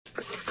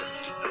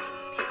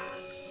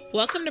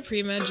Welcome to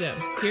Pre-Med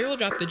Gems. Here we'll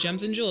drop the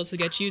gems and jewels to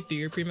get you through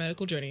your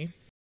pre-medical journey.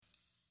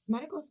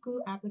 Medical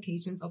school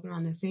applications open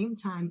around the same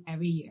time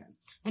every year,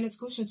 and it's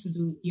crucial to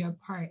do your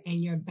part and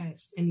your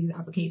best in these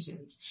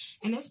applications.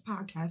 In this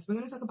podcast, we're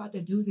going to talk about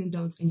the do's and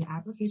don'ts in your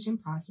application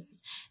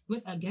process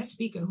with a guest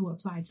speaker who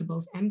applied to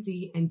both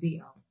MD and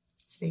DO.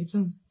 Stay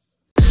tuned.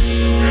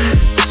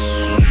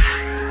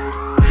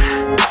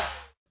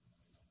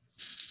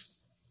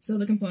 So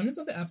the components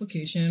of the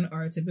application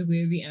are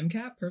typically the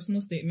MCAT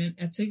personal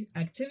statement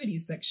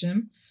activities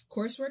section,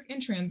 coursework and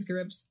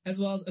transcripts, as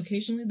well as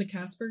occasionally the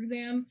Casper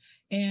exam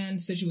and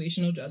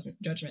situational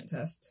judgment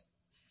test.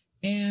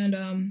 And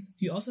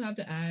you also have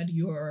to add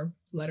your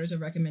letters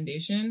of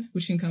recommendation,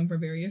 which can come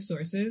from various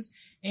sources,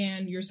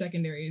 and your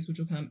secondaries, which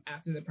will come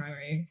after the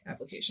primary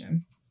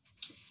application.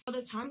 So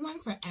the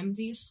timeline for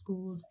MD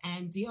schools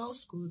and DO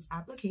schools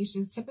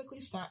applications typically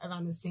start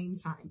around the same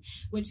time,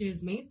 which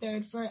is May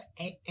 3rd for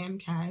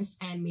MCAS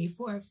and May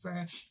 4th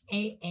for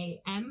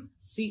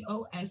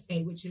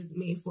AAMCOSA, which is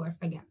May 4th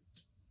again.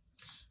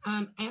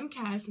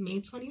 MCAS,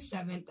 May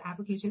 27th,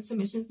 application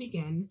submissions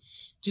begin.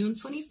 June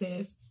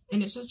 25th,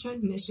 initial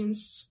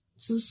transmissions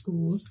to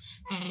schools,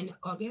 and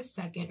August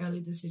 2nd,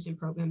 early decision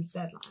programs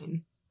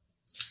deadline.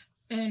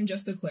 And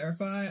just to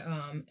clarify,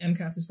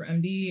 MCAS is for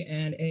MD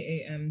and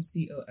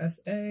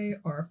AAMCOSA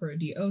are for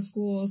DO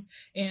schools.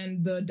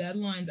 And the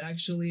deadlines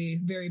actually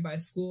vary by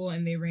school,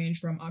 and they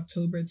range from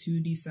October to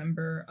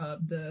December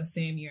of the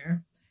same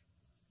year.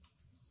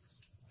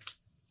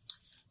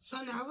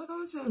 So now we're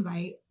going to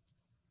invite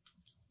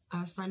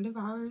a friend of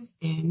ours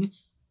in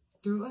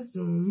through a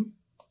Zoom,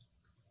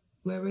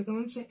 where we're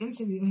going to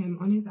interview him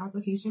on his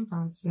application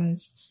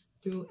process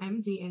through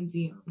MD and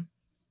DO.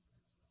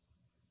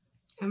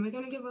 And we're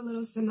going to give a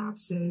little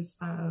synopsis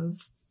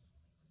of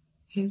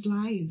his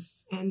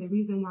life and the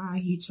reason why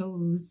he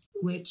chose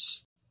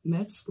which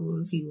med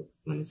schools he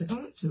wanted to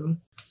go into.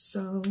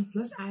 So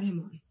let's add him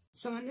on.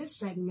 So in this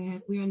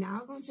segment, we are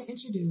now going to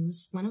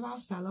introduce one of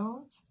our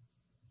fellow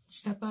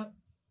Step Up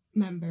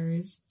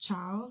members,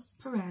 Charles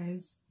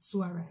Perez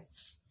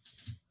Suarez.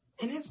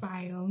 In his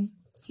bio,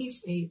 he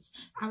states,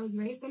 I was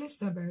raised in the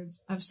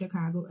suburbs of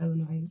Chicago,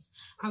 Illinois.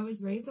 I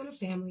was raised in a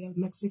family of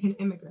Mexican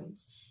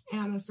immigrants,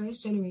 and I'm a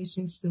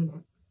first-generation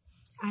student.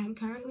 I am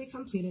currently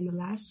completing the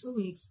last 2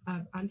 weeks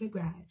of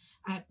undergrad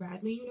at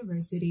Bradley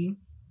University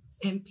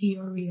in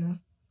Peoria,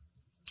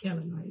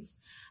 Illinois.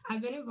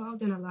 I've been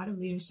involved in a lot of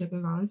leadership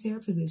and volunteer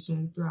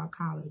positions throughout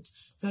college,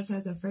 such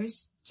as a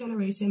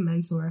first-generation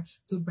mentor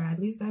through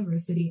Bradley's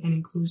Diversity and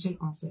Inclusion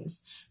Office,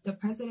 the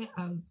president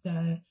of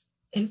the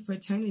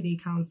Fraternity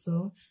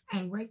Council,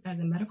 and worked as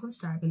a medical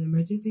scribe in the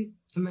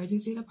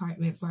emergency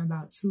department for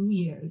about 2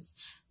 years.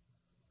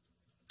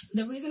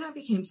 The reason I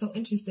became so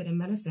interested in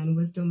medicine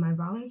was through my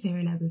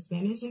volunteering as a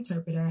Spanish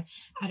interpreter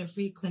at a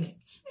free clinic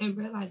and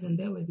realizing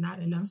there was not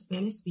enough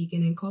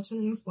Spanish-speaking and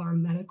culturally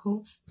informed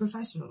medical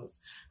professionals.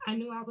 I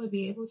knew I would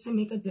be able to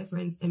make a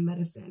difference in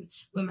medicine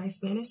with my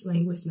Spanish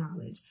language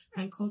knowledge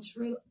and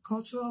cultural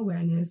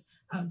awareness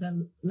of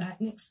the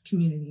Latinx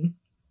community.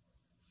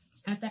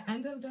 At the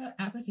end of the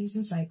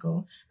application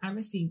cycle, I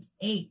received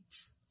 8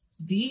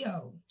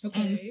 DO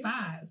and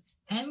 5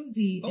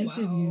 MD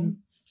interview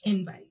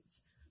invites.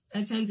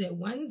 Attended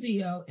 1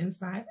 DO and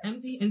 5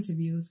 MD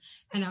interviews,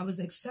 and I was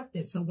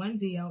accepted to 1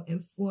 DO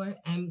and 4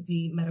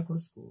 MD medical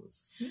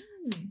schools.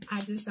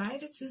 I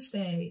decided to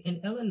stay in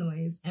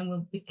Illinois and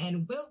will be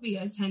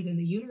attending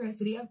the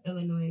University of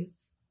Illinois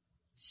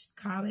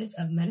College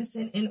of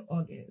Medicine in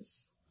August.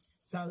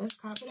 So let's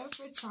clap it up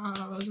for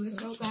Charles. We're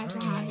so glad to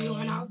have you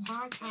on our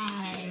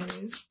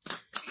podcast.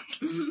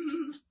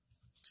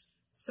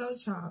 So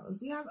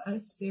Charles, we have a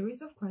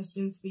series of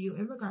questions for you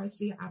in regards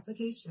to your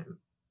application.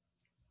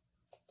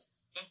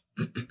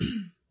 So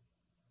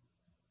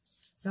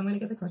I'm going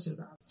to get the questions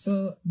out.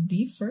 So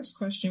the first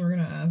question we're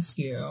going to ask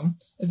you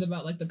is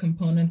about like the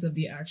components of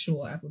the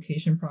actual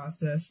application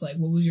process. Like,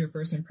 what was your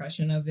first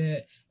impression of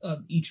it,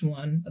 of each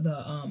one,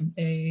 the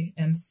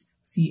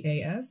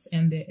AAMCAS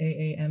and the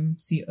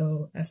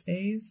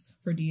AAMCOSAs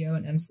for DO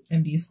and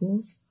MD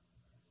schools?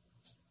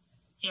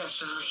 Yeah,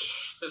 so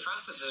the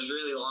process is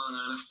really long,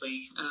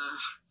 honestly,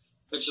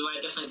 which is why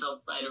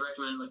I'd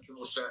recommend like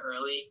people start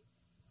early.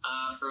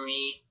 For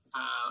me,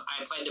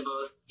 I applied to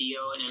both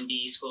DO and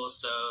MD schools,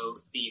 so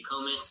the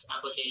COMIS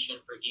application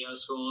for DO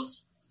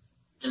schools,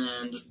 and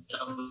then the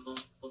double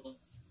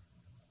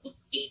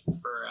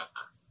for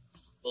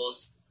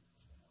schools,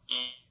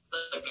 and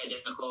like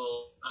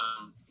identical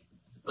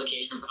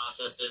application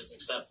processes,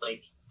 except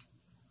like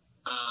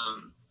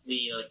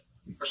the like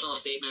personal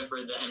statement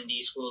for the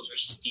MD schools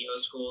versus DO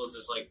schools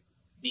is like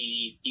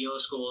the DO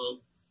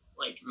school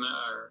like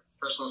our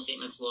personal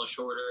statement's a little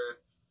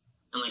shorter.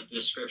 And like the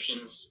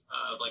descriptions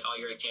of like all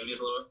your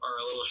activities are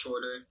a little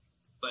shorter,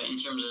 but in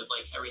terms of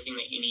like everything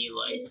that you need,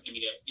 like you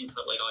need to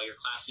input like all your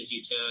classes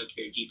you took,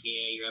 your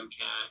GPA, your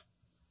MCAT,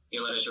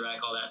 your letters of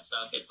rec, all that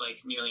stuff. It's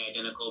like nearly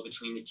identical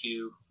between the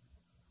two.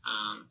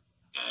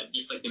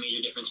 Just like the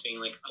major difference being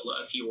like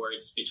a few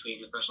words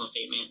between the personal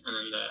statement and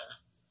then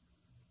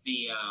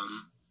the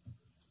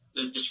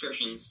the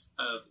descriptions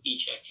of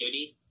each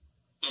activity.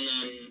 And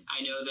then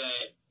I know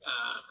that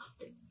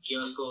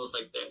geo schools,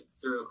 like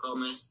through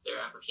OCOMIS, their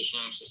application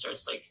actually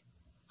starts like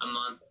a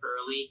month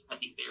early. I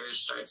think theirs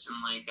starts in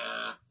like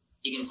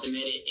you can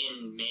submit it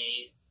in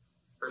May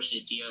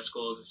versus geo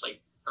schools. It's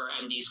like, or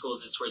MD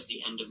schools, it's towards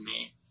the end of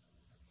May.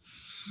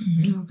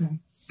 Okay.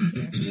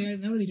 Yeah, I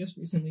know they just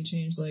recently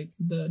changed like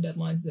the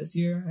deadlines this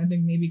year. I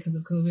think maybe because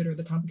of COVID or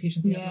the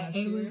complications they had last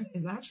year.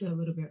 It's actually a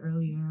little bit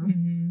earlier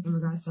in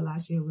regards to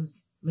last year. It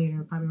was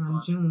later, probably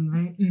around June,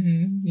 right?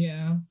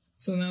 Yeah.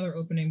 So now they're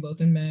opening both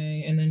in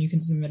May, and then you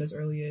can submit as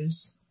early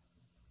as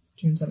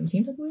June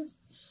 17th, I believe,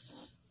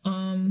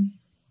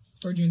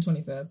 or June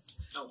 25th.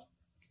 Oh.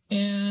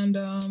 And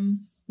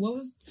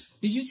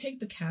did you take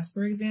the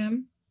Casper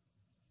exam?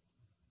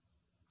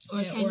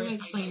 Or can you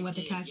explain what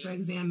the Casper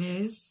exam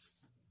is?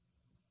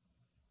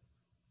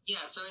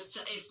 Yeah, so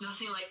it's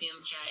nothing like the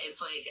MCAT.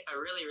 It's like a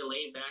really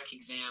laid back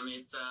exam.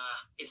 It's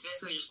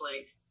basically just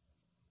like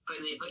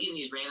they put you in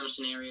these random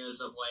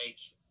scenarios of like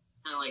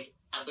kind of like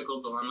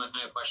ethical dilemma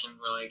kind of questions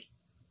where like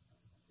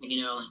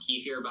you know, like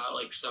you hear about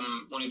like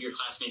one of your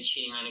classmates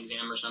cheating on an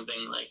exam or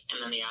something, like,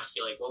 and then they ask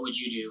you like, what would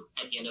you do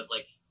at the end of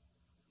like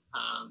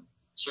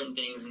certain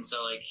things, and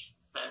so like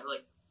that,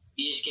 like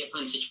you just get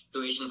put in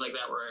situations like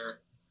that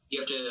where you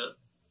have to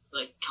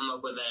like come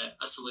up with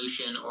a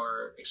solution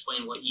or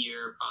explain what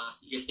your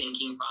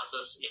thinking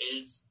process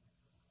is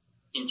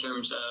in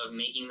terms of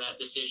making that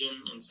decision.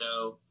 And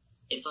so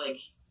it's like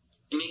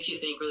it makes you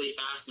think really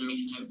fast and makes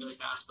you type really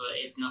fast, but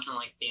it's nothing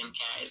like the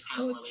MCAT. It's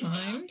kind of it's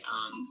timed.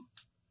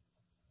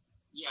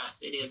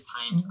 Yes, it is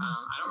timed.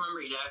 I don't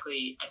remember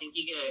exactly. I think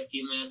you get a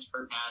few minutes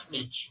per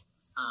passage.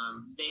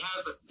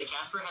 The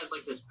Casper has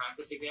like this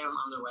practice exam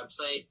on their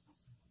website.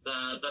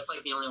 That's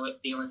like the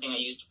only thing I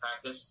use to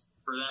practice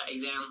for that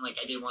exam. Like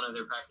I did one of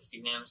their practice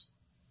exams,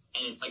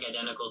 and it's like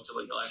identical to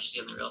what you'll actually see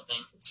on the real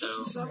thing.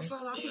 So for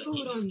a lot of people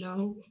who don't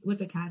know what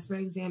the Casper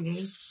exam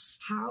is,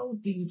 how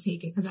do you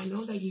take it? Because I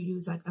know that you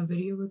use like a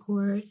video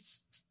record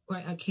or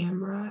a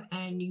camera,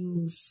 and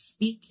you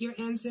speak your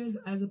answers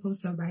as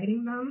opposed to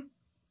writing them.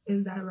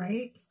 Is that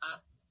right?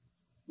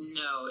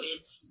 No,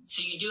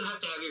 so you do have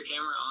to have your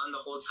camera on the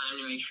whole time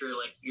to make sure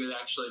like you're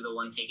actually the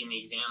one taking the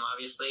exam,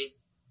 obviously.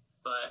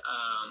 But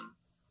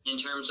in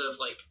terms of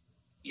like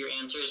your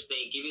answers,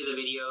 they give you the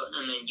video,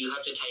 and then you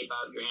have to type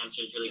out your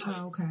answers really quick.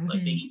 Oh, okay.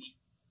 Like they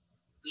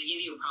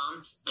give you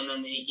prompts, and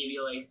then they give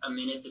you like a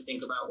minute to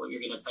think about what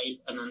you're gonna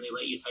type, and then they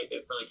let you type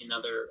it for like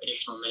another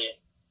additional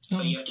minute.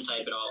 But you have to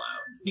type it all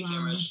out. The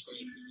camera is just to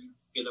make sure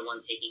you're the one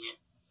taking it.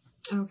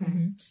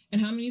 Okay. And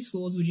how many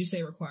schools would you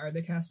say require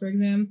the Casper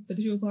exam that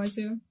you apply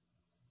to?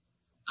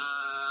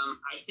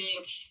 I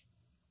think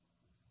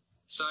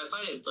so. I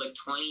applied at like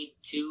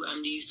 22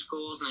 MD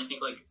schools, and I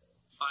think like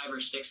 5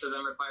 or 6 of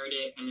them required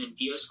it. And then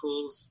DO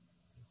schools,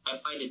 I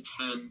applied to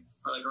 10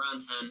 or like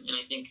around 10, and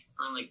I think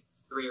around like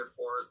 3 or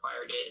 4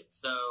 required it.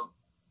 So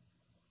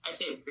I'd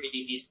say a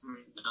pretty decent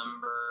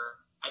number.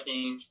 I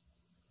think.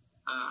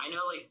 I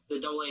know like the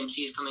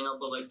AAMC is coming up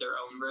with like their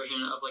own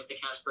version of like the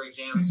Casper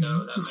exam,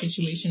 so that the might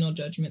situational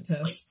judgment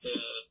test.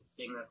 Like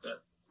the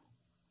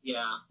thing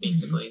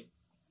basically.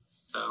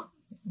 So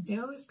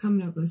they're always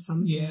coming up with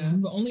something. Yeah,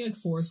 but only like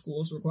 4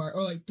 schools require,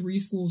 or like 3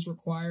 schools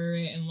require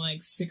it, and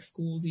like 6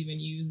 schools even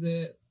use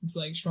it. It's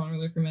like strongly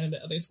recommended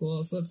at other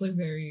schools, so it's like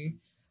very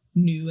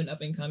new and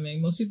up and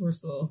coming. Most people are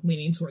still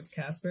leaning towards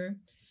Casper,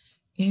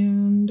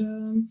 and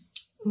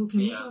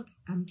can we talk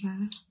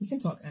MCAT? We can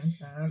talk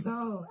MCAT.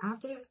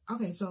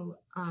 So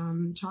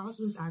Charles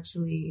was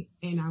actually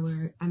in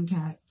our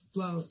MCAT,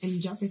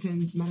 in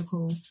Jefferson's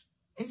medical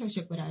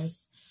internship with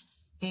us,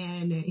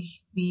 and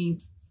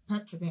we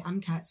prepped for the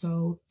MCAT.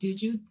 So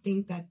did you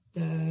think that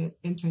the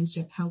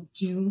internship helped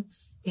you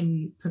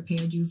and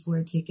prepared you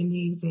for taking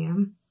the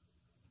exam?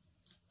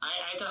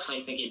 I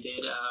definitely think it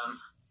did.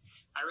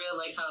 I really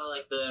liked how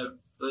like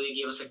they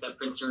gave us like that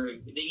Princeton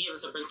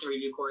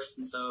review course,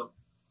 and so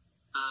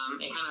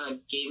it kind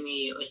of gave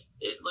me like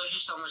there's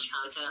just so much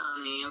content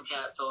on the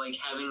MCAT. So like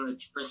having the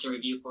Princeton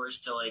review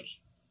course to like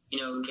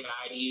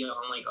guide you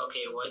on like,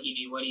 okay, what do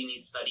you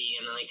need to study,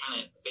 and then they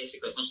kind of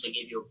basically essentially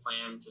gave you a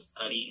plan to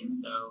study. And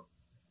so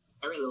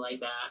I really like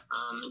that.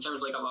 In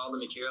terms like of all the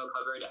material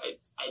covered,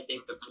 I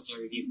think the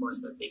Princeton review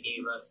course that they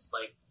gave us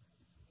like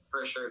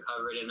for sure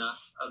covered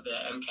enough of the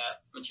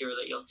MCAT material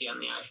that you'll see on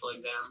the actual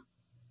exam.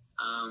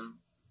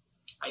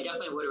 I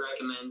definitely would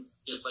recommend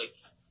just like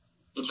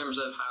in terms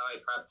of how I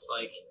prepped,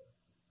 like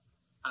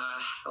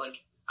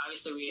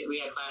obviously we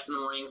had class in the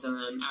mornings, and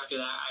then after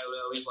that I would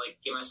always like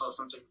give myself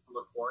something to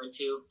look forward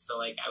to. So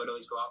like I would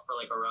always go out for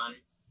like a run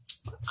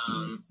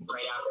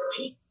right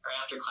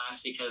after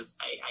class, because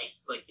I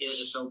like it was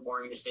just so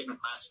boring to sit in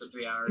class for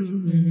 3 hours. So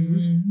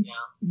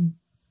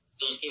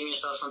just giving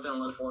yourself something to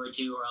look forward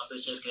to, or else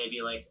it's just going to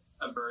be like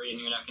a bird, and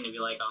you're not going to be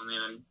like, oh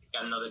man, I've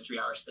got another 3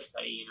 hours to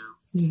study,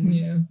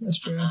 Yeah, that's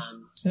true.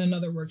 And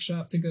another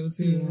workshop to go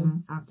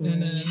to. After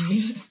and then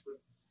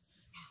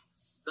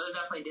those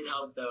definitely did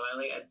help, though. I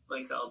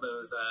like all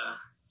those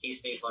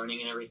case-based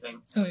learning and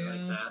everything. Oh yeah,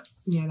 like that.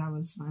 Yeah, that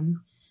was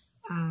fun.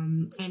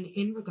 And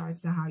in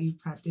regards to how you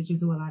prep, did you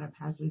do a lot of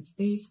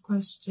passage-based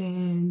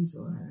questions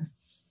or?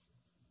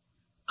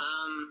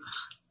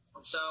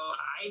 So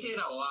I did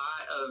a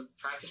lot of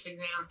practice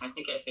exams. I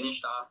think I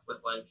finished off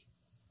with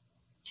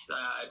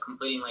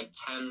completing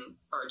 10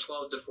 or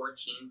 12 to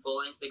 14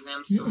 full-length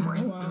exams before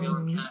I took the real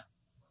MCAT.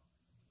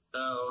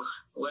 So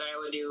what I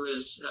would do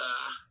is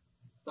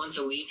once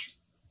a week,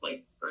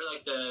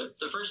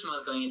 the first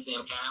month going into the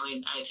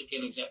MCAT, I took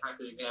an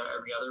practice exam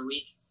every other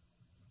week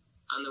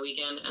on the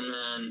weekend, and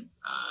then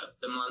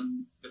the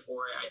month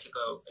before I took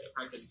a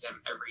practice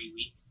exam every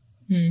week.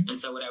 And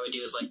so what I would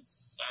do is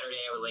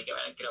Saturday I would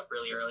get up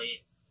really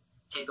early,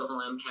 take the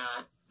whole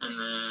MCAT, and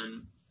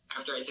then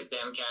after I took the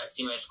MCAT,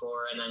 see my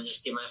score, and then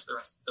just give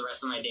the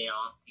rest of my day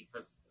off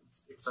because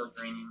it's so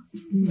draining.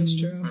 That's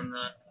true. And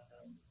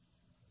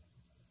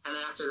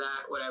then after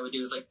that, what I would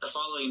do is the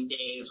following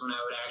days when I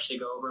would actually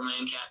go over my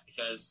MCAT,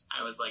 because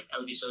I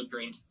would be so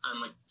drained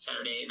on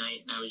Saturday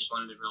night, and I just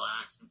wanted to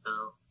relax. And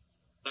so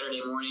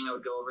Saturday morning I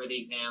would go over the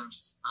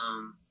exams.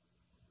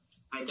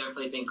 I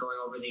definitely think going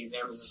over the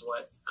exams is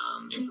what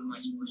improved my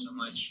score so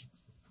much.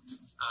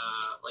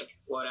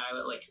 What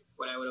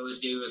I would always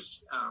do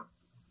is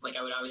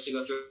I would obviously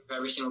go through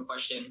every single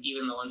question,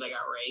 even the ones I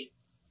got right.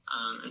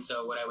 And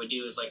so what I would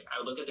do is I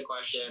would look at the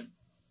question,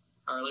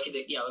 or look at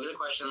the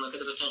question, look at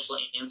the potential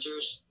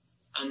answers,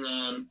 and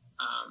then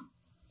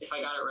if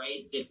I got it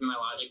right, did my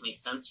logic make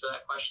sense for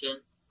that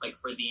question,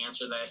 for the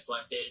answer that I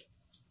selected,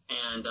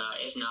 and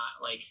if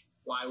not,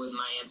 why was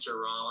my answer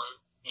wrong,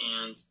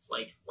 and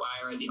why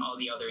are all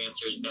the other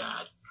answers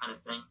bad, kind of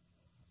thing.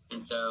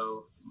 And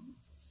so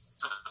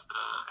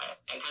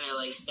I kind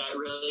of that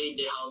really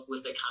did help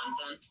with the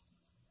content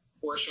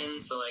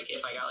portion. So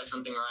if I got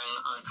something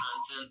wrong on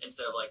content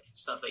instead of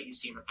stuff that you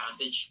see in the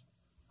passage,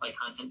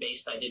 content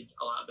based, I did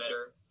a lot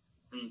better.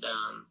 And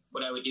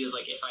what I would do is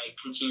if I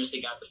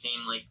continuously got the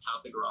same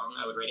topic wrong,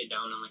 I would write it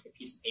down on a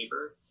piece of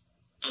paper,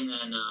 and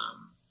then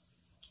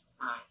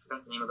I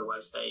forgot the name of the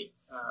website,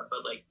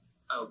 but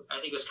I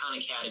think it was Khan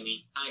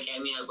Academy. Khan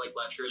Academy has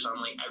lectures on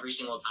every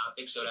single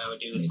topic. So what I would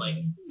do is I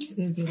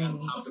got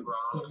the topic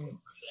wrong for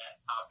that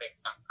topic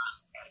on Khan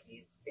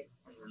Academy,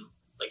 and then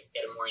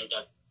get a more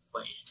in-depth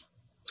explanation.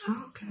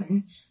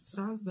 Okay.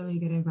 So that was really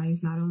good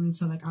advice, not only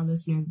to our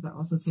listeners, but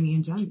also to me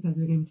and Jen, because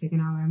we're going to be taking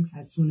our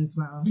MCAT soon as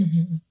well.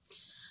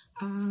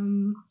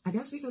 Mm-hmm. I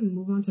guess we can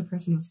move on to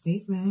personal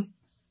statement.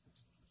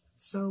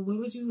 So what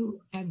would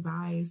you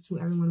advise to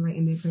everyone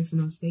writing their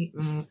personal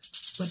statement?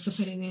 What to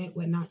put in it,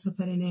 what not to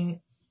put in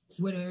it?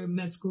 What are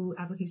med school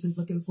applications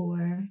looking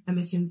for?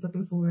 Admissions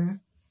looking for?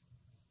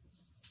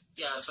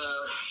 Yeah, so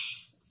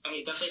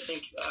I definitely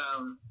think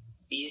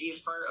the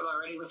easiest part about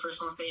writing the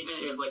personal statement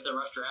is the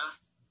rough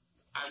draft.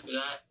 After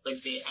that,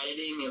 the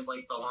editing is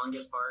the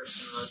longest part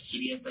and the most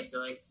tedious, I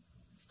feel like.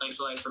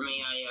 So for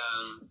me,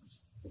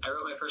 I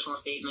wrote my personal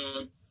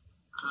statement,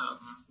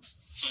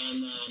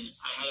 and then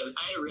I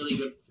had a really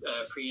good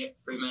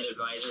pre-med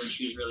advisor.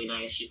 She was really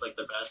nice. She's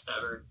the best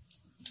ever.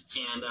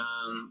 And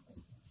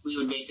we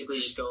would basically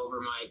just go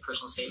over my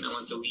personal statement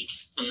once a week,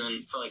 and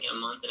then for a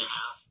month and a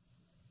half.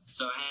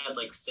 So I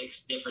had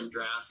 6 different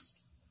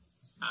drafts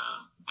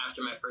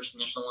after my first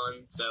initial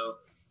one. So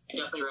I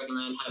definitely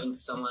recommend having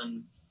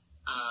someone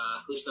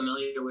who's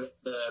familiar with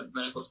the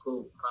medical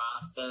school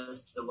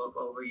process to look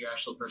over your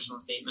actual personal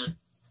statement,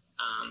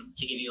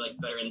 to give you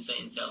better insight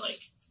into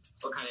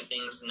what kind of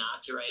things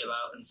not to write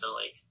about. And so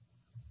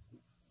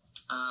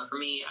for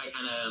me, I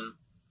kind of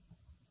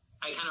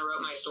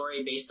wrote my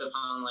story based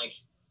upon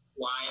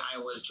why I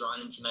was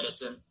drawn into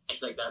medicine. I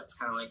feel that's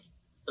kind of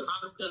the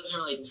prompt doesn't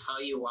really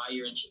tell you why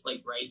you're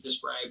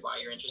describe why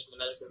you're interested in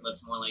medicine, but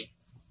it's more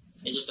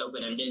it's just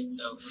open ended.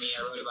 So for me,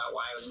 I wrote about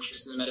why I was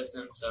interested in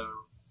medicine. So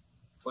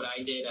what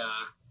I did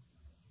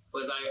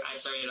was I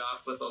started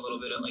off with a little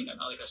bit of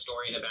a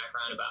story in the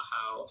background about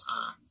how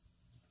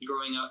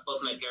growing up,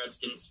 both my parents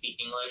didn't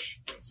speak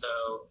English, and so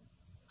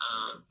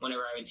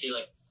whenever I would see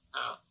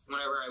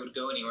whenever I would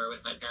go anywhere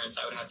with my parents,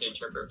 I would have to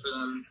interpret for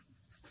them.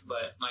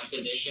 But my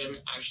physician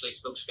actually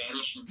spoke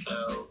Spanish, and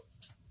so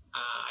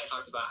I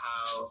talked about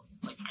how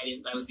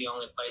that was the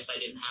only place I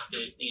didn't have to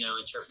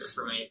interpret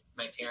for my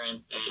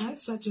parents. And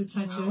that's such a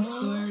touching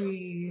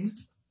story.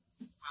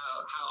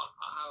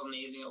 How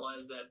amazing it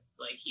was that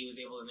he was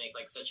able to make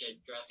such a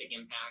drastic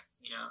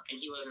impact, and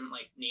he wasn't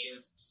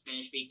native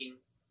Spanish speaking.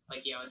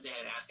 He obviously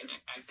had an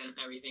accent and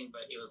everything,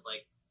 but it was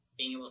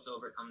being able to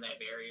overcome that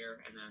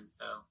barrier. And then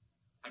so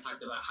I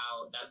talked about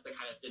how that's the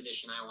kind of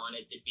physician I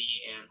wanted to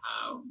be, and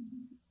how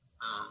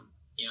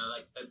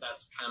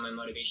that's kind of my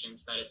motivation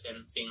to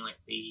medicine, seeing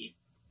the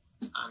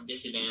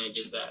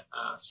disadvantages that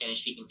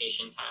Spanish speaking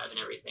patients have and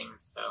everything.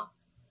 So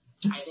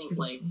I think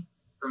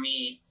for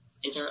me,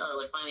 in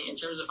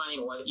terms of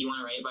finding what you want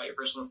to write about your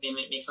personal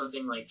statement, make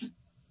something make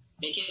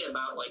it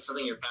about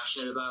something you're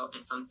passionate about,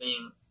 and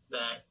something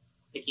that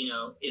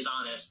is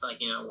honest, why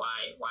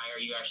are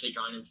you actually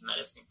drawn into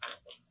medicine, kind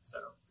of thing. So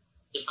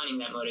just finding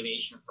that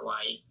motivation for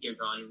why you're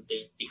drawn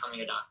into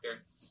becoming a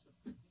doctor.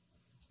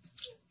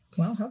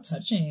 Wow, how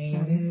touching.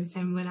 That is.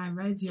 And when I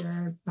read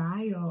your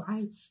bio,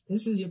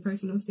 this is your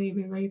personal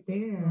statement right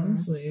there.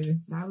 Honestly.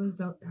 That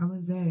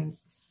was it.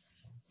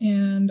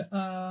 And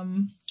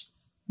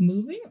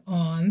moving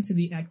on to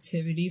the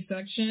activity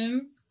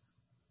section,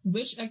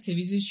 which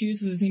activities did you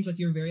choose? Because it seems like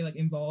you're very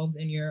involved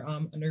in your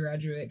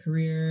undergraduate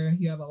career.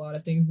 You have a lot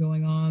of things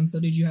going on. So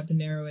did you have to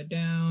narrow it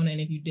down?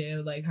 And if you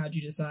did, how'd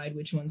you decide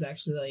which ones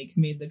actually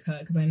made the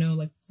cut? Because I know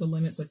the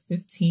limit's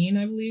 15,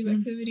 I believe,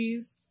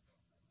 activities.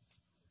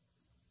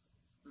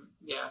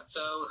 Yeah,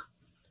 so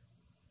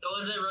the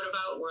ones I wrote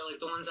about were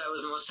the ones I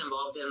was most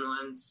involved in, the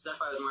ones stuff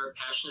I was more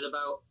passionate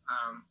about.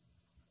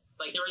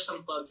 There were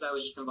some clubs I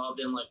was just involved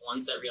in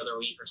once every other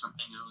week or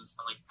something. I was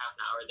spent half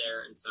an hour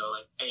there, and so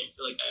I didn't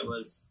feel like I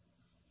was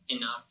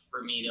enough for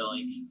me to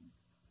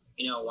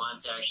want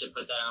to actually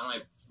put that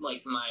on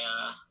my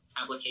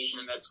application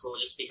in med school,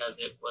 just because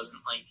it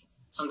wasn't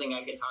something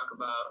I could talk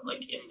about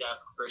in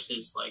depth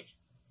versus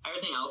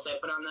everything else I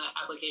put on that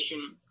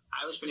application.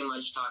 I was pretty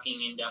much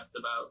talking in depth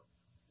about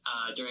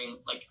during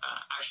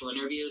actual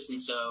interviews, and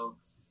so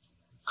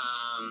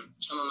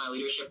some of my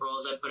leadership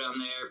roles I put on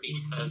there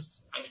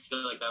because I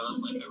feel like that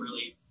was a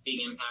really big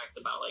impact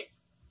about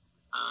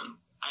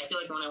I feel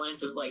like when I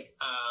went into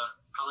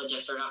college, I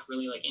started off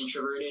really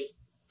introverted,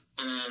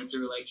 and then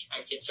through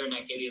certain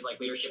activities like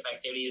leadership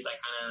activities, I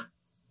kind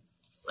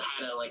of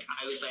had to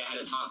obviously I had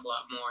to talk a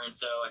lot more, and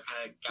so I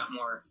kind of got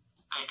more.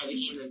 I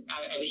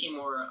became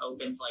more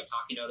open to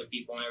talking to other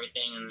people and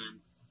everything, and then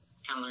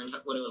kind of learned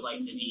what it was like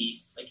to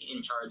be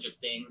in charge of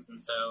things, and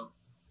so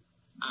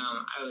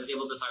I was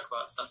able to talk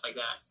about stuff like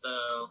that.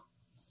 So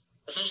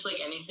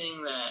essentially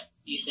anything that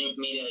you think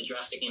made a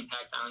drastic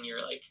impact on your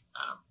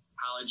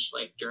college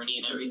journey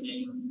and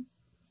everything,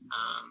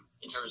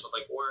 in terms of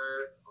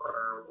work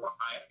or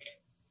why,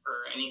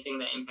 or anything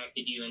that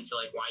impacted you into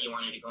why you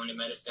wanted to go into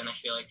medicine, I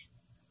feel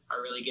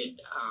are really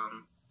good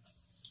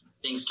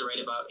things to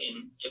write about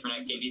in different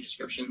activity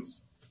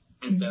descriptions.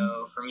 And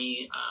so for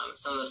me,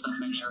 some of the stuff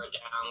I narrowed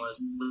down was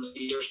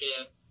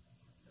leadership,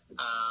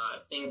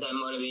 things that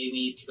motivated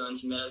me to go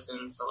into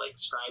medicine, so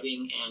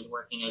scribing and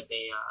working as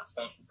a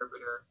Spanish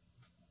interpreter,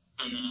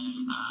 and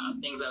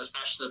then things I was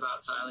passionate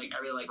about. So I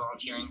really like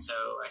volunteering, so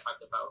I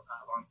talked about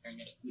volunteering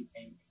at a food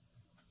bank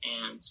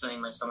and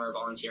spending my summer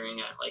volunteering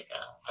at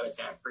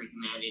Habitat for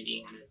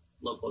Humanity and a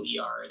local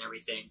ER and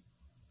everything.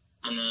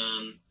 And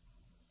then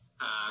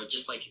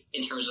just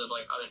in terms of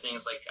other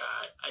things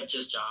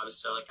just jobs.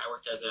 So I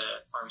worked as a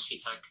pharmacy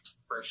tech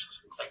first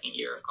and second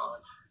year of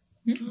college.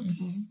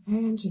 Okay,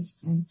 very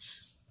interesting.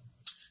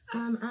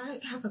 I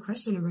have a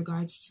question in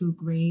regards to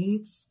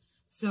grades.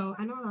 So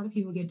I know a lot of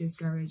people get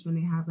discouraged when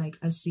they have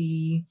a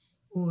C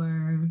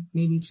or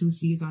maybe 2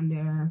 C's on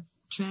their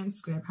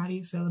transcript. How do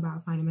you feel about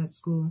applying to med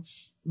school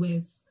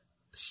with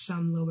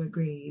some lower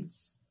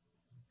grades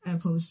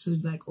opposed to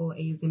all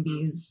A's and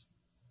B's?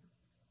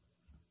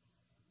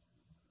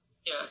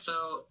 Yeah,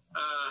 so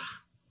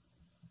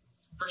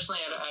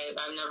personally,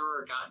 I've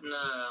never gotten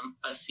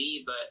a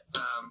C, but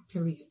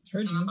Period.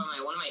 Came up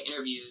on one of my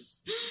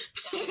interviews.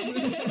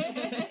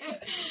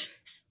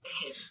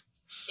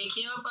 It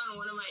came up on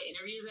one of my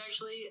interviews,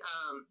 actually.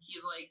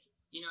 He's I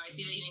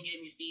see that you didn't get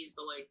any C's,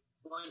 but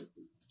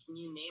can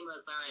you name a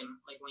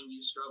time when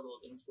you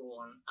struggled in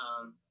school? And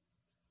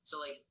so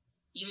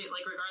even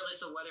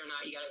regardless of whether or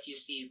not you got a few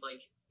C's,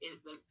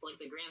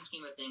 the grand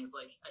scheme of things,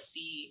 a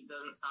C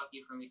doesn't stop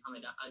you from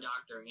becoming a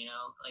doctor.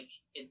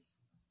 It's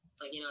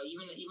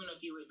even a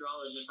few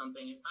withdrawals or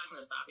something, it's not going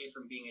to stop you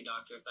from being a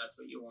doctor if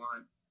that's what you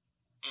want.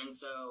 And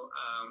so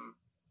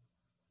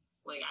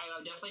I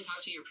would definitely talk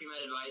to your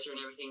pre-med advisor and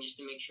everything,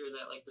 just to make sure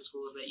that the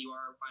schools that you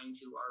are applying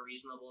to are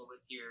reasonable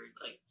with your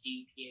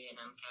GPA and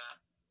MCAT.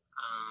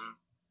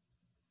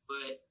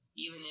 But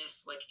even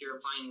if you're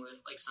applying with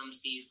some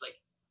C's,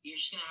 you're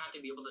just gonna have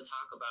to be able to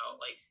talk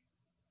about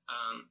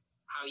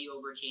how you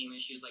overcame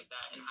issues like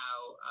that, and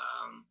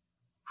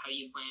how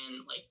you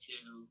plan to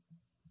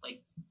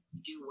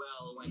do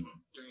well when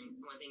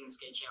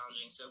things get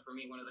challenging. So for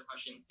me, one of the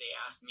questions they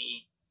asked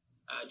me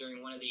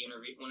during one of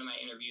my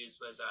interviews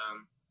was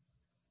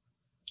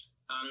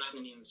I'm not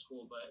going to name the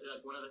school, but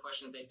one of the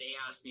questions that they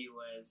asked me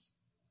was,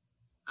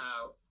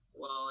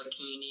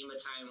 can you name a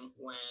time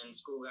when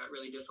school got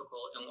really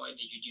difficult, and what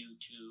did you do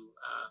to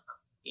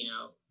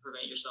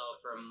prevent yourself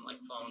from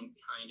falling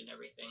behind and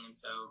everything? And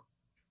so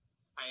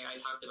I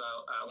talked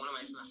about one of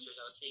my semesters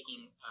I was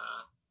taking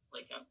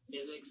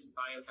physics,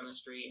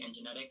 biochemistry, and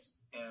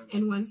genetics. And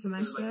in one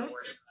semester? It was the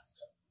worst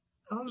semester.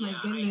 Oh my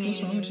goodness.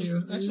 What's wrong with you?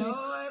 Actually,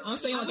 Lord, I'm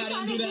saying I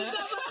didn't do that.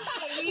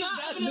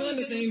 I was doing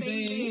the same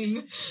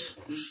thing.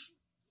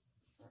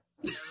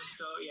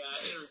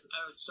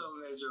 I was so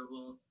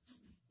miserable.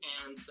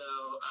 And so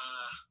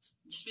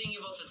just being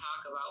able to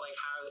talk about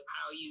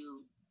how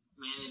you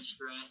manage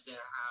stress and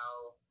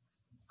how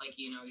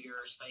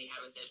your study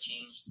habits have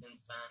changed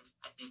since then,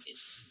 I think is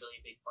just a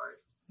really big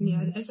part.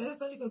 Yeah, it's a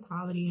really good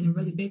quality and a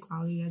really big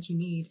quality that you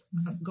need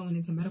going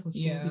into medical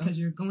school because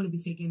you're going to be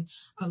taking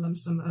a lump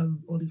sum of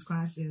all these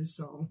classes.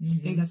 So I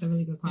think that's a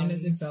really good quality. And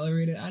it's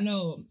accelerated. I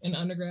know in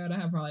undergrad I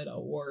have probably the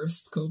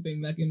worst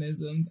coping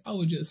mechanisms. I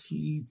would just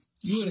sleep.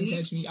 You wouldn't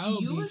catch me.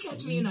 You would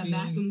catch me in a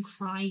bathroom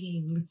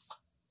crying,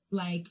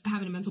 like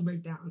having a mental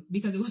breakdown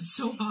because it was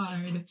so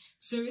hard.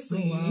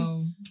 Seriously. Oh,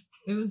 wow.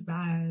 It was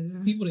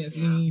bad. People didn't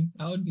see me.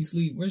 I would be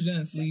asleep. Where's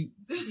Jen? Sleep.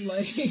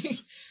 Like,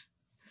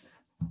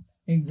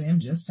 exam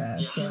just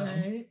passed. So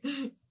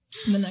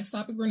the next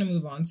topic we're going to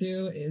move on to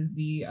is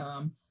the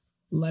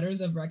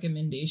letters of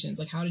recommendations.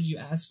 Like, how did you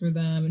ask for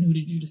them and who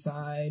did you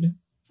decide?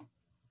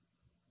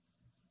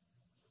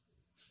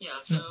 Yeah,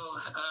 so,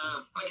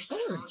 like I said,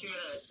 I volunteered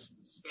at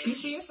Spanish. You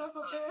see yourself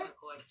up there?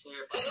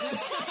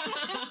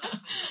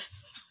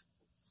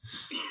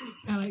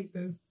 I like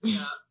this.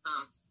 Yeah.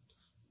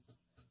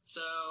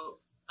 So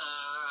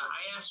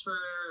I asked for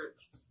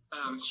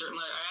I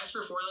asked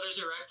for 4 letters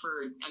of rec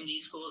for MD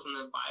schools and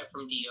then 5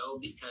 from DO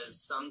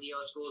because some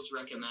DO schools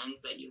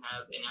recommends that you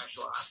have an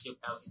actual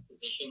osteopathic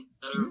physician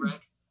letter of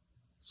rec.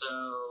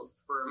 So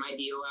for my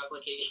DO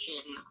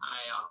application,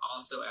 I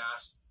also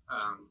asked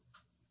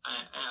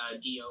a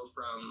DO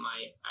from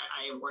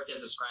I worked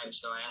as a scribe,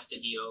 so I asked a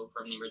DO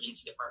from the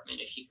emergency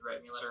department if she could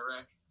write me a letter of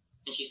rec,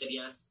 and she said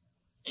yes.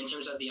 In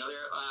terms of the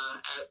other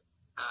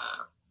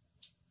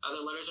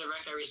letters of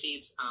rec I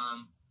received,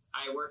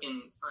 I work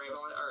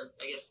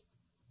I guess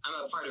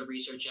I'm a part of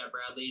research at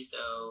Bradley,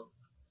 so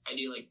I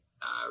do like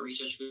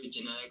research for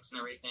genetics and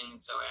everything.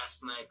 And so I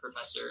asked my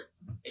professor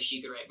if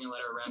she could write me a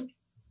letter of rec.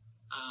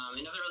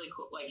 Another really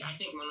cool, like I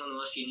think one of the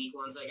most unique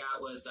ones I got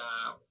was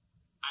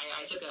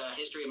I took a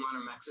history of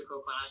modern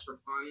Mexico class for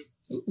fun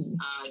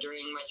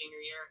during my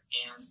junior year,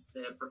 and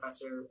the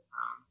professor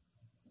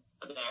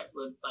that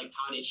would like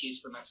taught it, she's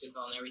from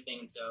Mexico and everything,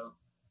 and so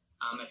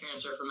my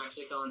parents are from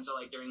Mexico, and so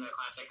like during the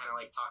class I kind of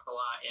like talked a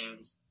lot,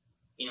 and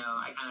you know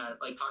I kind of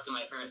like talked to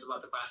my parents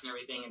about the class and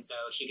everything, and so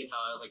she could tell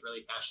I was like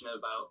really passionate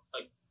about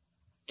like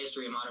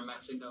history of modern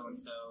Mexico, and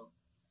so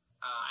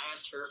I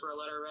asked her for a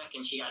letter of rec,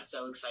 and she got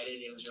so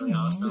excited. It was really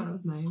awesome. That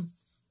was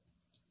nice.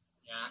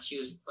 Yeah, she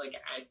was like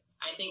I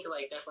think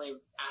like definitely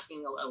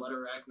asking a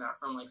letter of rec, not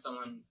from like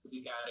someone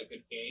who got a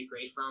good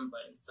grade from,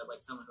 but instead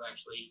like someone who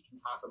actually can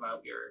talk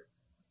about your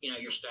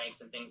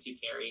strengths and things you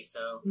carry.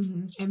 So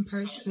and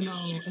personal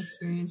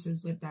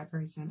experiences with that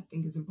person, I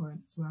think, is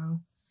important as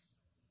well.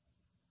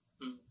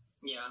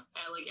 Yeah,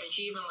 and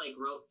she even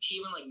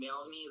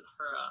mailed me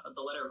her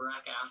the letter of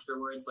rec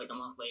afterwards. Like a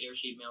month later,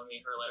 she mailed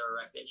me her letter of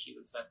rec that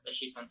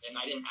she sent in.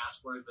 I didn't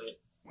ask for it, but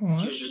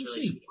she was just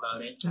really sweet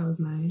about it. That was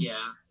nice.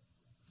 Yeah.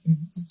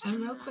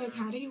 And real quick,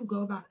 how do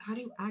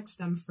you ask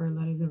them for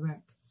letters of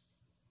rec?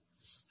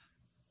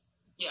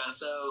 Yeah,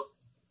 so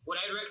what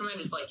I'd recommend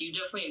is like you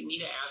definitely need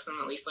to ask them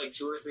at least like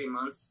 2 or 3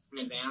 months in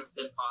advance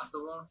if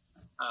possible.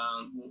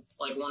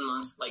 Like 1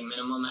 month, like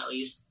minimum at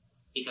least,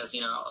 because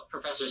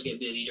professors get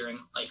busy during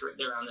like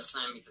around this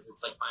time because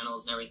it's like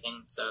finals and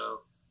everything.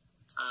 So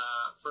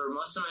for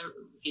most of my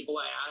people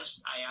I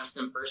asked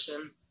in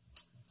person.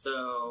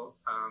 So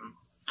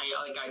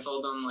I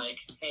told them like,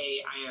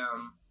 hey,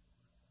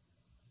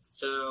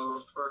 so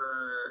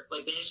for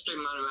like the history of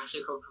modern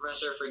Mexico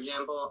professor, for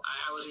example,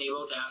 I wasn't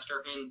able to ask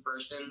her in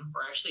person,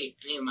 or actually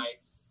none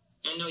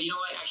of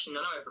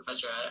my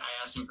professors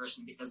I asked in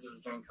person because it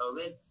was during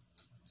COVID.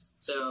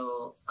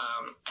 So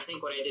I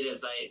think what I did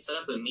is I set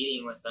up a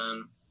meeting with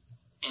them,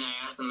 and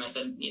I asked them, I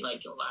said,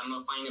 like, I'm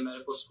applying to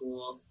medical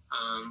school.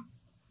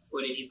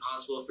 Would it be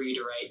possible for you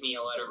to write me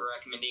a letter of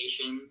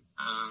recommendation?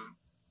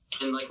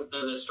 And like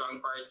one of the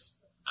strong parts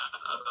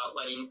about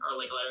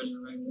letters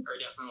are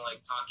definitely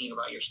like talking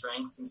about your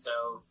strengths. And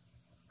so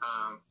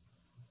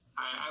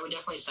I would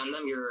definitely send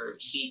them your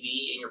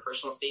CV and your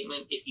personal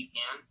statement if you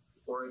can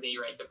before they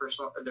write their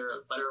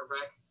letter of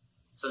rec,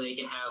 so they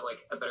can have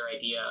like a better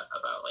idea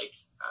about like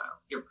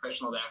your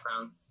professional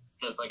background.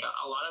 Because like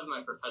a lot of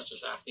my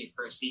professors asked me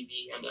for a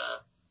CV and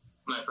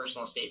my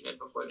personal statement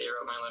before they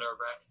wrote my letter of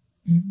rec.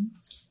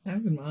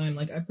 As did mine.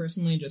 Like I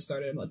personally just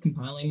started like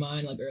compiling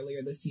mine like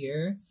earlier this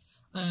year.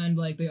 And,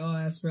 like, they all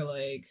asked for,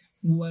 like,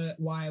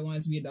 why I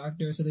wanted to be a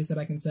doctor. So they said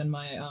I can send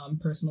my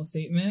personal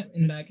statement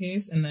in that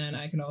case. And then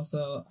I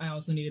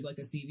also needed, like,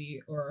 a CV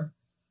or,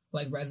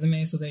 like,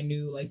 resume. So they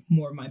knew, like,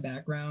 more of my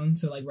background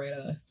to, like, write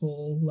a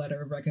full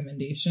letter of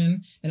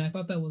recommendation. And I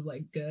thought that was,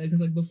 like, good.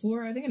 Because, like,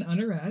 before, I think in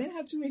undergrad, I didn't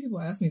have too many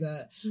people ask me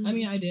that. I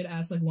mean, I did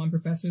ask, like, one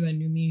professor that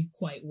knew me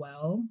quite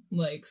well.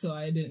 Like, so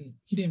he didn't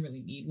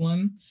really need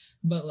one.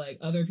 But, like,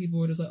 other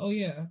people were just like, oh,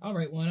 yeah, I'll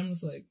write one. I'm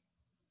just like,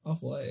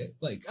 off what?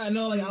 Like, I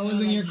know, like, I was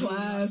in your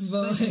class,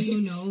 but, like, do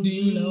you know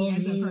me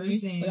as a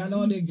person? Like, I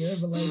know I did good,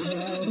 but, like, what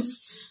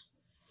else?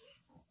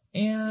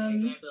 And, yeah,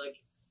 exactly, like,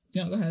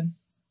 yeah, go ahead.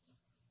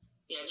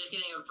 Yeah, just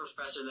getting a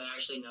professor that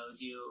actually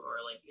knows you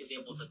or, like, is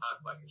able to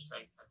talk about your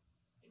strengths.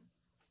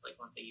 It's, like,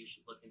 one thing you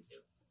should look into.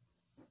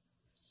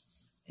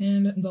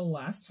 And the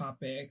last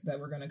topic that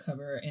we're going to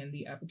cover in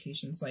the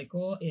application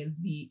cycle is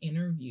the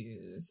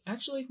interviews.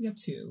 Actually, we have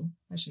two.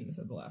 I shouldn't have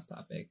said the last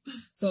topic.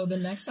 So the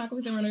next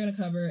topic that we're going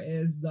to cover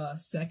is the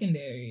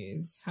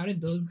secondaries. How did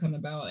those come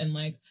about, and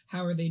like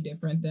how are they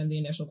different than the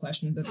initial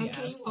question that they asked?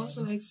 Can you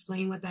also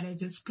explain what that is,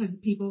 just because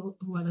people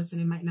who are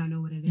listening might not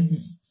know what it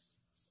is?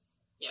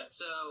 Yeah,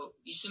 so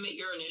you submit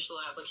your initial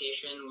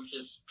application, which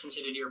is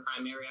considered your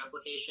primary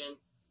application.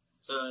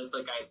 So it's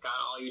like I've got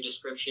all your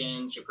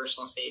descriptions, your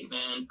personal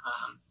statement,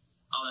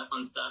 all that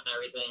fun stuff and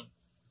everything.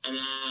 And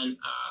then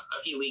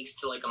a few weeks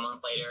to like a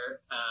month later,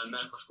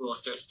 medical school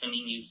starts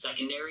sending you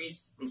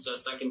secondaries. And so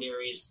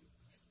secondaries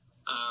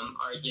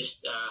are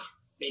just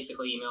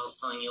basically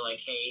emails telling you like,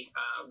 hey,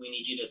 we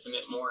need you to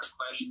submit more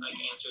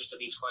answers to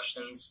these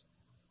questions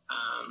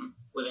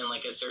within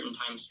like a certain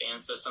time span.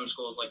 So some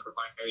schools like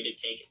require you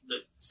to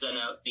send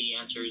out the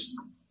answers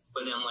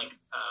within like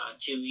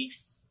 2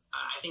 weeks.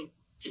 I think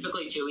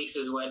typically 2 weeks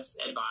is what's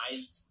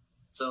advised.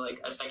 So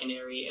like a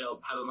secondary, it'll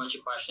have a bunch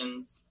of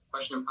question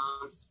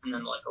prompts, and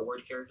then like a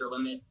word character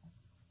limit.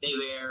 They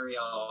vary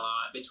a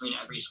lot between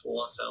every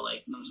school. So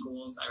like some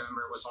schools I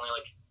remember was only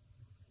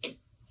like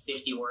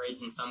 50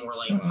 words, and some were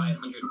like 500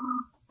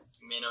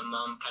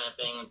 minimum kind of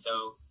thing. And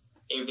so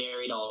it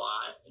varied a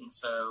lot. And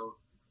so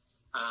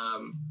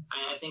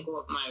I think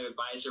what my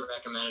advisor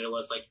recommended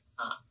was like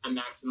a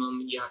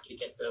maximum you have to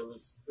get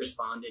those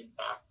responded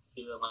back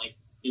to in like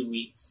 2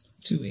 weeks.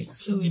 2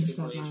 weeks. 2 weeks.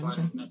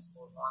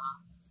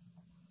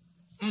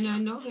 And I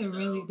know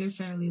they're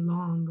fairly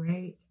long,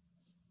 right?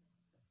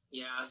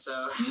 Yeah,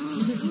 so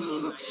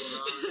during my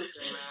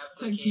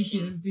application. Like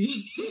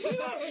PTSD.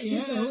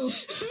 Yeah.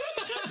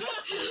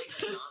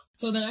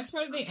 So the next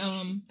part of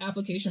the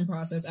application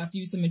process, after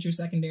you submit your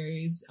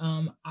secondaries,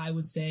 I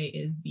would say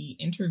is the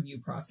interview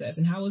process.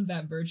 And how was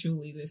that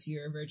virtually this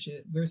year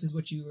versus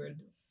what you would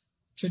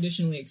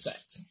traditionally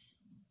expect?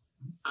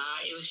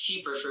 It was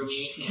cheaper for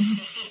me,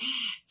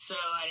 so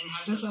I didn't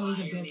have to That's always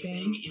fly a or good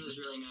anything. thing. It was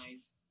really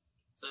nice.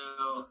 So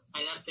I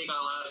didn't have to take a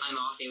lot of time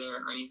off either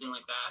or anything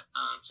like that.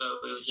 So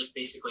it was just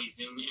basically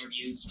Zoom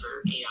interviews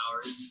for 8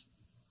 hours.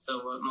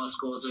 So what most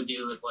schools would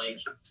do is like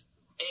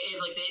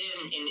it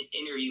isn't an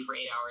interview for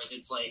 8 hours.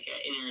 It's like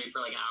an interview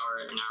for like an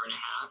hour and a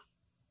half.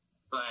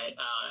 But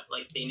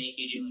like they make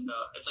you do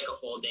it's like a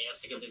full day.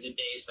 It's like a visit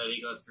day. So they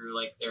go through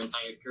like their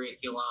entire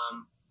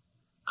curriculum,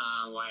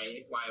 why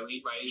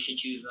we should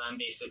choose them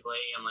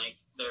basically, and like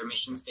their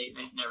mission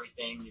statement and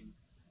everything. And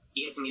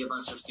you get to meet a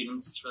bunch of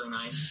students. It's really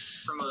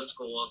nice for most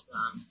schools.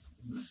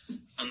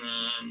 And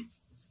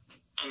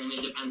then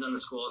it depends on the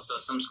school. So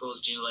some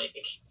schools do like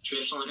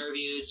traditional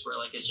interviews where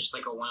like it's just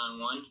like a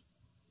one-on-one.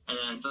 And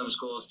then some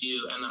schools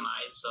do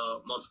MMIs,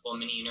 so multiple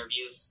mini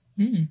interviews.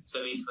 Mm-hmm.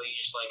 So basically you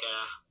just like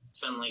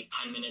spend like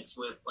 10 minutes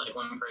with like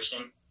one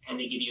person, and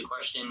they give you a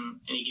question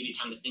and they give you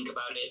time to think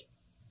about it.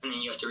 And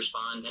then you have to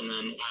respond, and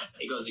then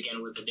it goes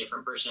again with a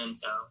different person.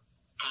 So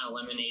kind of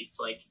eliminates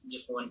like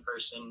just one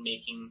person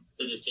making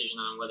the decision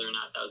on whether or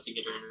not that was a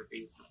good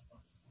interview.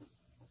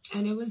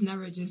 And it was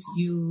never just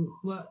you.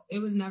 Well, it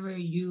was never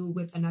you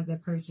with another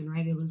person,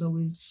 right? It was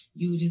always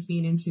you just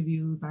being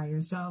interviewed by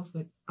yourself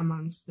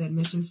amongst the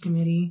admissions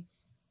committee.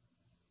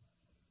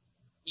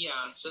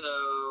 Yeah, so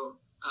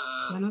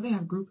I know they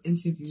have group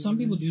interviews. Some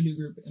people do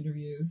group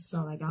interviews.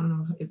 So like I don't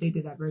know if they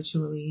did that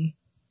virtually.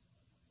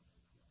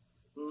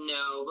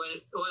 No,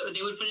 but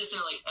they would put us in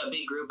like a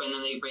big group, and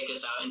then they break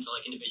us out into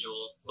like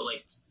individual, with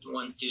like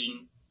one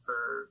student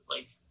per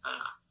like.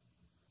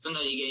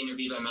 Sometimes you get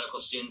interviewed by medical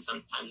students.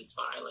 Sometimes it's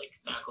by like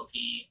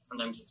faculty.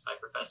 Sometimes it's by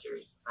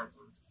professors.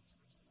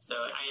 So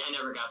I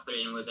never got put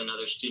in with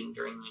another student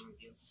during the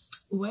interview.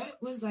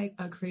 What was like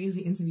a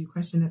crazy interview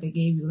question that they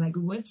gave you? Like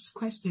what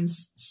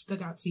questions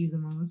stuck out to you the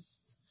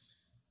most?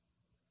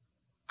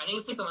 I think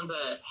it's like the ones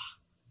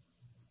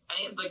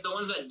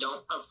that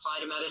don't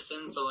apply to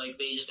medicine. So like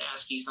they just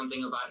ask you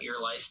something about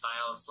your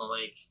lifestyle. So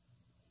like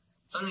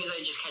something that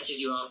just catches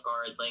you off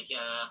guard. Like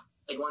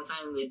one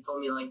time they told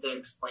me like to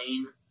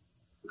explain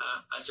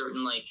a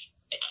certain like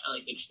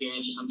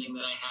experience or something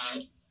that I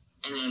had,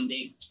 and then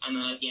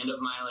at the end of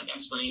my like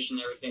explanation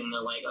and everything,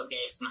 they're like,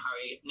 okay, so how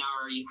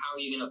are you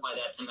gonna apply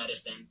that to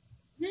medicine?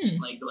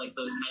 Like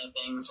those kind of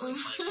things. So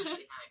it's like they kind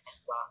of catch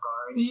you off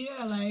guard.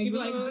 Yeah, you'd be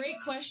like, great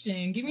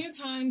question. Give me a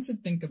time to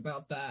think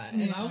about that,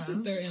 and I'll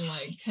sit there in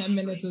like 10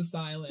 minutes of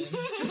silence.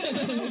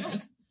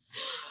 It's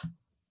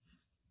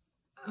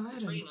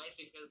pretty nice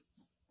because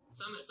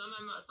some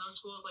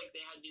schools like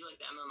they had to do like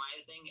the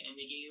MMI thing, and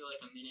they gave you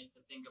like a minute to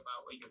think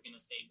about what you're gonna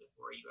say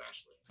before you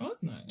actually. Oh,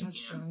 that's nice.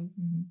 That's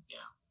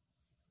Yeah.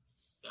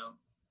 So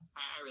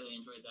I really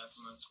enjoyed that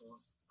for most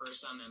schools, for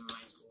some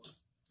MMI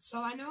schools.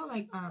 So I know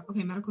like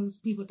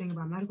people think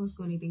about medical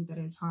school and they think that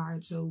it's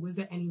hard. So was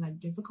there any like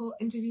difficult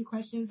interview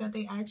questions that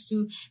they asked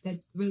you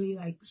that really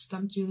like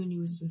stumped you and you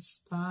was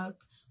just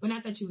stuck? Well,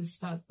 not that you was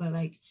stuck, but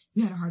like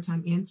you had a hard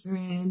time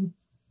answering.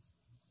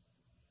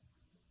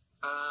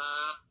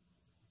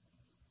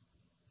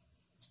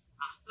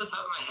 Off the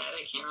top of my head,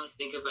 I can't really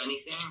think of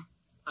anything.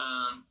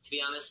 To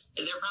be honest,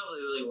 there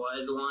probably really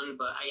was one,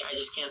 but I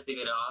just can't think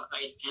of it off.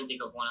 I can't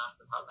think of one off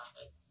the top of my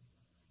head.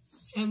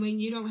 And when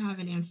you don't have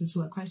an answer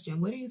to a question,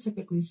 what do you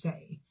typically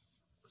say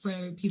for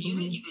people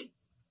you could,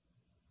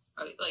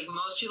 like,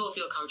 most people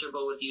feel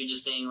comfortable with you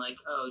just saying, like,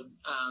 oh,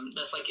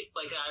 that's like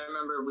I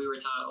remember we were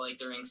taught, like,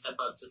 during Step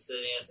Up to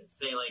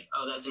say, like,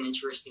 oh, that's an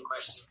interesting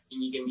question.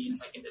 Can you give me a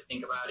second to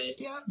think about it?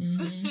 Yeah.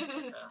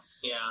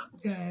 Yeah.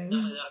 Good.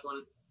 That's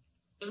one.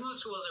 Because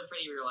most schools are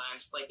pretty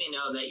relaxed. Like, they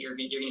know that you're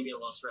going to be a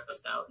little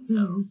stressed out. And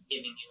so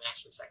giving you an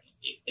extra second,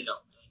 they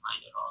don't really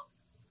mind at all.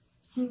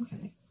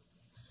 Okay.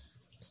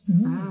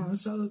 Wow.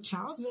 So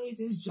Charles really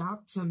just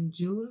dropped some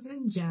jewels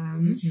and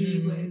gems. He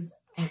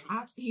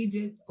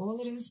did all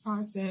of this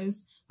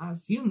process a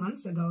few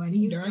months ago, and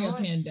during a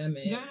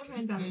pandemic at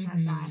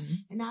that.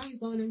 And now he's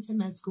going into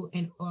med school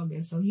in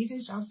August. So he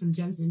just dropped some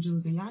gems and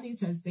jewels, and y'all need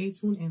to stay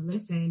tuned and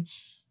listen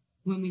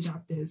when we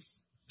drop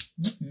this.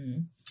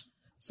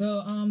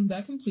 So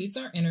that completes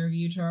our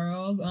interview,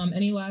 Charles.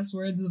 Any last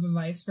words of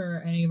advice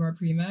for any of our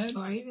pre-meds?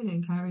 Or even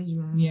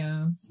encouragement?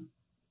 Yeah.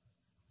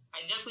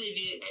 I'd definitely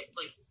be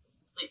like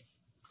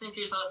think to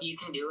yourself, you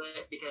can do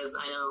it, because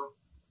I know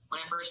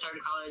when I first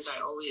started college, I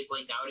always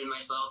doubted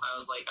myself. I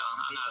was like, oh,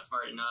 I'm not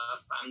smart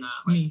enough. I'm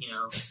not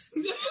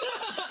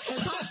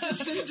Imposter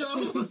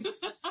syndrome.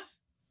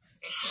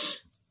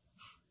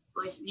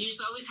 You just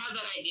always have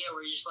that idea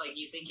where you're just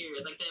you think you're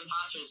the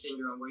imposter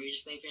syndrome, where you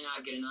just think you're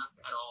not good enough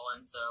at all.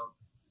 And so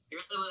it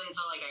really wasn't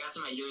until I got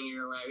to my junior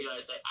year where I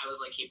realized that I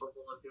was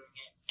capable of doing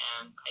it.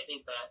 And I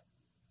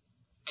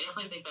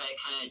definitely think that it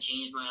kind of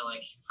changed my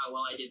how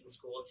well I did in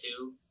school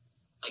too.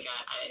 I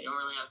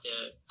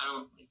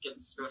don't get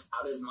stressed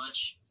out as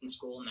much in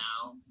school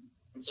now.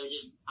 And so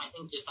I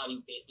think just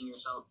having faith in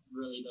yourself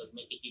really does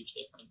make a huge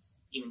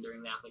difference, even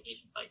during the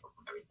application cycle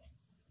and everything.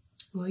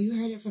 Well, you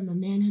heard it from the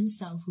man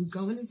himself, who's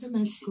going into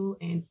med school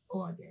in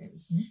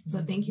August.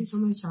 So thank you so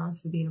much,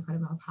 Charles, for being a part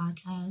of our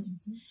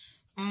podcast.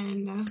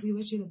 And we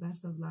wish you the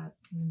best of luck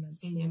in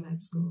your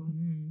med school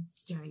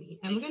journey.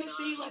 And we're going to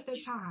see you at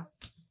the top.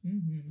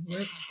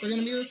 We're going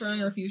to be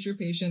referring our future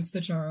patients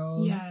to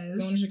Charles. Yes.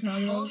 Going to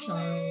Chicago,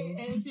 Charles.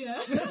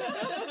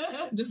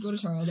 Just go to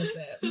Charles, that's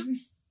it.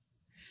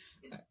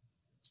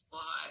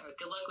 Well,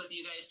 good luck with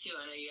you guys too.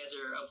 I know you guys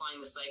are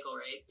applying the cycle,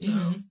 right? So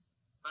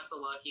best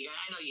of luck. You guys,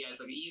 I know you guys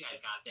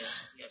got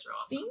this. You guys are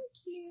awesome. Thank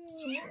you.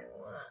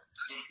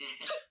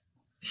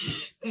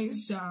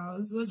 Thanks,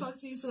 Charles. We'll talk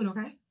to you soon,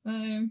 okay?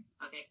 Bye.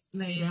 Okay.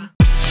 Later.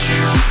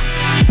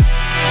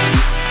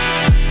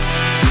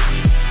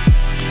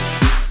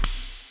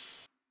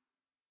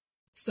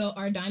 So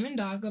our Diamond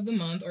Doc of the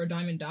Month, or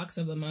Diamond Docs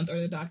of the Month, are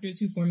the doctors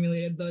who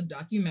formulated the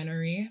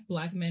documentary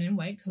Black Men in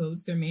White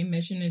Coats. Their main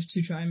mission is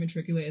to try and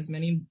matriculate as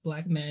many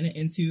Black men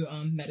into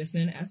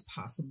medicine as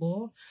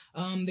possible.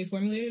 They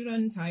formulated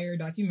an entire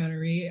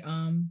documentary.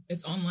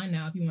 It's online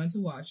now if you want to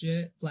watch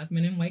it, Black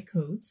Men in White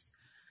Coats.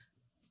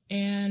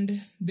 And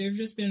they've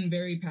just been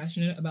very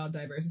passionate about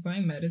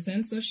diversifying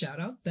medicine, so shout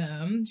out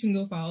them. You can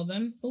go follow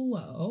them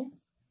below.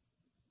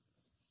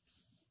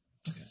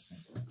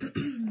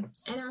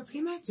 And our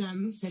pre-med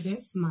gem for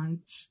this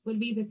month would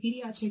be the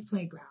Pediatric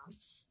Playground.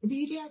 The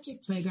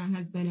Pediatric Playground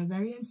has been a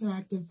very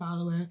interactive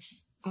follower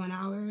on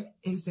our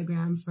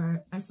Instagram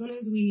for as soon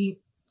as we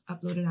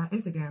uploaded our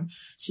Instagram.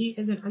 She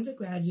is an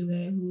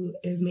undergraduate who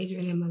is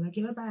majoring in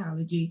molecular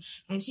biology,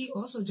 and she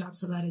also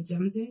drops a lot of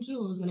gems and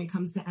jewels when it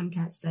comes to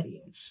MCAT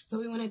studying. So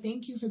we want to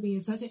thank you for being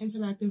such an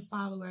interactive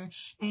follower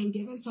and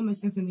giving so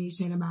much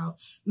information about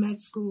med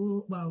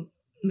school,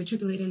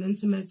 matriculating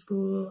into med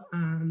school,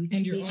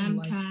 and your the own MCAT,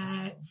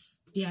 lifestyle.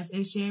 Yes,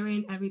 and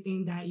sharing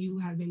everything that you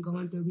have been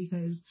going through,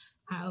 because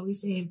I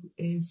always say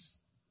if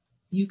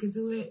you could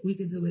do it, we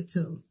could do it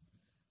too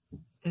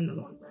in the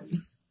long run.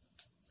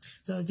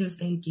 So just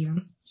thank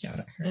you.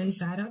 Shout out her. And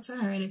shout out to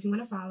her. And if you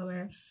want to follow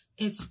her,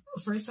 it's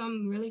for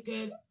some really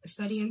good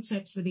studying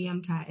tips for the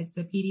MCAT. It's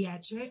the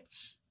Pediatric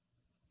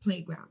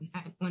Playground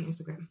on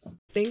Instagram.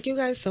 Thank you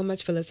guys so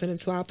much for listening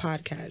to our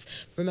podcast.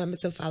 Remember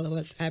to follow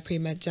us at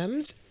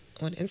PremedGems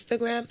on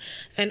Instagram,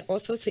 and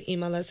also to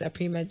email us at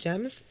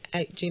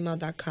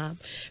premedgems@gmail.com.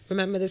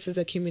 Remember, this is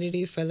a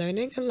community for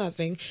learning and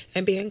loving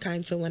and being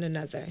kind to one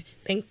another.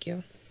 Thank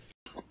you.